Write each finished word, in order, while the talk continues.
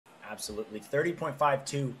Absolutely.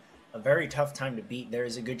 30.52, a very tough time to beat. There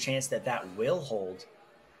is a good chance that that will hold.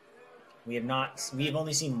 We have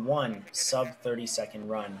only seen one sub 30-second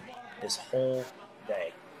run this whole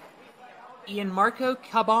day. Ianmarko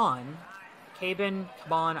Caban,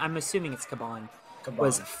 I'm assuming it's Caban, Caban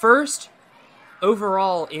was first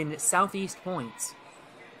overall in Southeast points.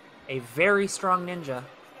 A very strong ninja.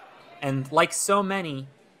 And like so many,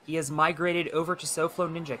 he has migrated over to SoFlo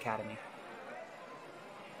Ninja Academy.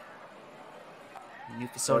 New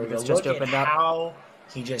facility that's just opened up. How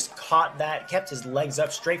he just caught that, kept his legs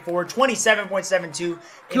up straight forward. 27.72.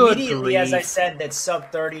 Good Immediately, grief. as I said, that sub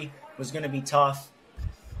 30 was going to be tough.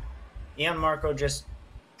 Ianmarko just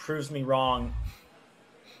proves me wrong.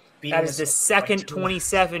 That is the second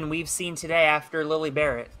 27 we've seen today after Lily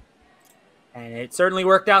Barrett. And it certainly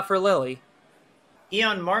worked out for Lily.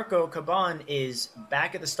 Ianmarko Caban is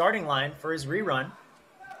back at the starting line for his rerun.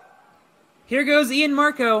 Here goes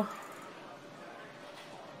Ianmarko.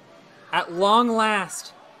 At long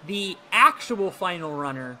last, the actual final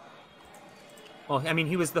runner. Well, I mean,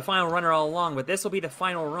 he was the final runner all along, but this will be the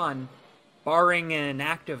final run, barring an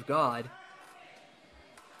act of God.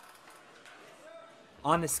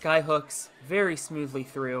 On the skyhooks, very smoothly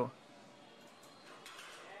through.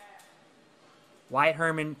 Wyatt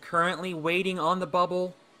Herman currently waiting on the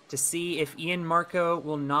bubble to see if Ianmarko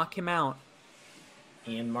will knock him out.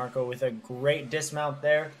 Ianmarko with a great dismount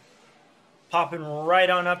there. Popping right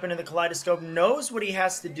on up into the kaleidoscope. Knows what he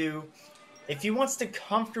has to do. If he wants to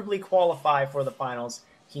comfortably qualify for the finals,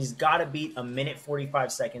 he's got to beat a minute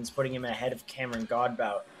 45 seconds, putting him ahead of Cameron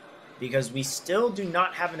Godbout. Because we still do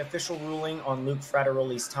not have an official ruling on Luke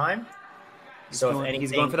Frattaroli's time. He's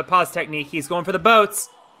going for the pause technique. He's going for the boats.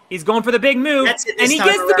 He's going for the big move. And he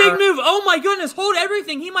gets the big move. Oh my goodness, hold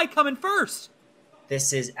everything. He might come in first.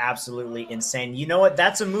 This is absolutely insane. You know what?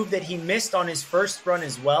 That's a move that he missed on his first run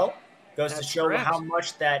as well. Goes to show how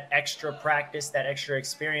much that extra practice, that extra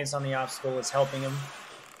experience on the obstacle is helping him.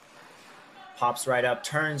 Pops right up,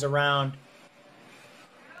 turns around.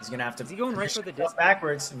 He's going to have to... Is he going right for the distance?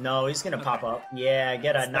 Backwards? No, he's going to pop up. Yeah,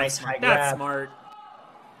 get a nice high grab. That's smart.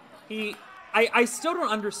 I still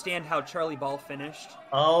don't understand how Charlie Ball finished.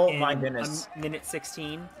 Oh, my goodness. Minute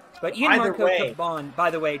 16. But Ianmarko Caban, by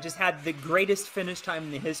the way, just had the greatest finish time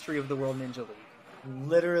in the history of the World Ninja League.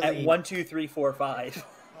 Literally. At 1, 2, 3, 4, 5.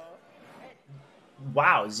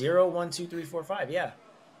 Wow, 0, 1, 2, 3, 4, 5, yeah.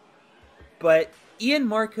 But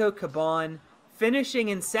Ianmarko Caban finishing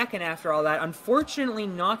in second after all that, unfortunately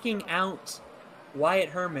knocking out Wyatt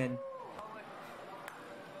Herman.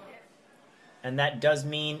 And that does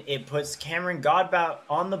mean it puts Cameron Godbout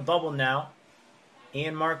on the bubble now.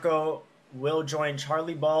 Ianmarko will join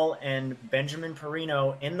Charlie Ball and Benjamin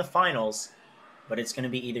Perino in the finals. But it's going to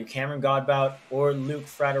be either Cameron Godbout or Luke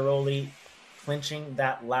Frattaroli clinching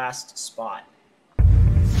that last spot.